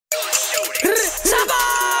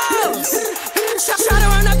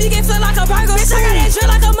a burger. Bitch, I got that drill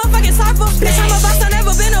like a motherfucking surfer. Bitch, I'm a boss, I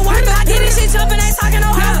never been a worker. I get this shit jumping, ain't talking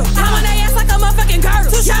no hurdle. I'm on they ass like a motherfucking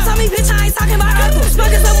girdle. Two shots on me, bitch, I ain't talking about Urkel.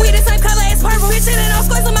 Smoking some weed, the same color as purple. Bitch, it ain't no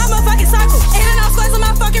squares on my motherfucking circle. It ain't no squares on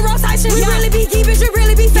my fucking rotation. We really be geek, bitch, we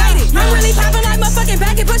really be faded. I'm really popping like motherfucking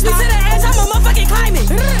back and push me to the edge. I'm a motherfucking climbing.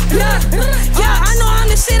 Yeah, I know I'm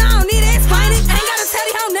the shit, I don't need to explain it. Ain't gotta tell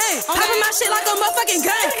you how name. Popping my shit like a motherfucking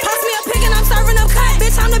gun. Pass me a pick and I'm serving them cut.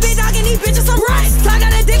 Bitch, I'm the big dog and these bitches some rice. I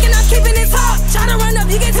got a dick and I'm keeping it tall. Try to run up,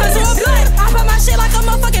 you get touched to a blood. I pop my shit like a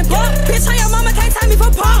motherfucking blunt. Bitch, on your mama can't take me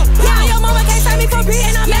for palm. Yeah, on your mama can't take me for beat.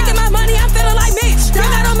 And I'm making my money, I'm feeling like Mitch.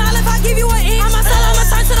 Bring out a mile if I give you an inch. I'ma sell, I'ma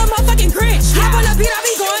turn to the motherfucking Grinch. Hop on the beat, I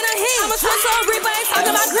be going to him. I'ma switch to a reaper, ain't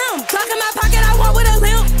talking about grim. Glock in my pocket, I walk with a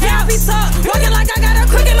limp. Yeah, I be tough. Walking like I got a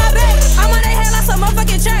crook in my back. I'm on they head like some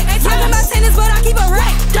motherfucking jack. Ain't talking about tennis, but I keep a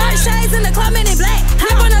rack. Dark shades in the club, and in black.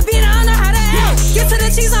 Hop on the beat, I don't know how to act. Get to the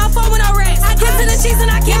cheese, I don't fuck with no rats. I get to the cheese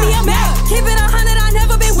and I give me a Mac. Keep it 100, I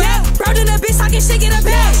never been wet. Bro to the bitch, talking shit, get a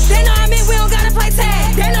bag. They know I'm in, we don't gotta play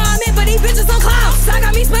tag. They know I'm in, but these bitches some clowns. So I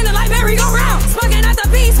got me spinning like merry-go-round. Smoking out the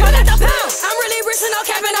beat, smoking out the pound. I'm really rich and no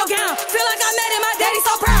cap and no gown. Feel like I met it, my daddy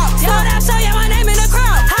so proud. Slow down, show you my name in the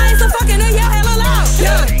crowd. High as a fucking a yell hella loud.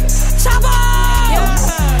 Yeah, Chapo.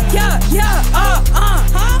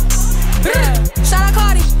 Shout out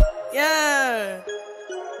Cardi. Yeah.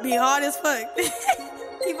 Be hard as fuck.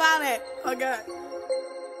 Keep on that. Oh God.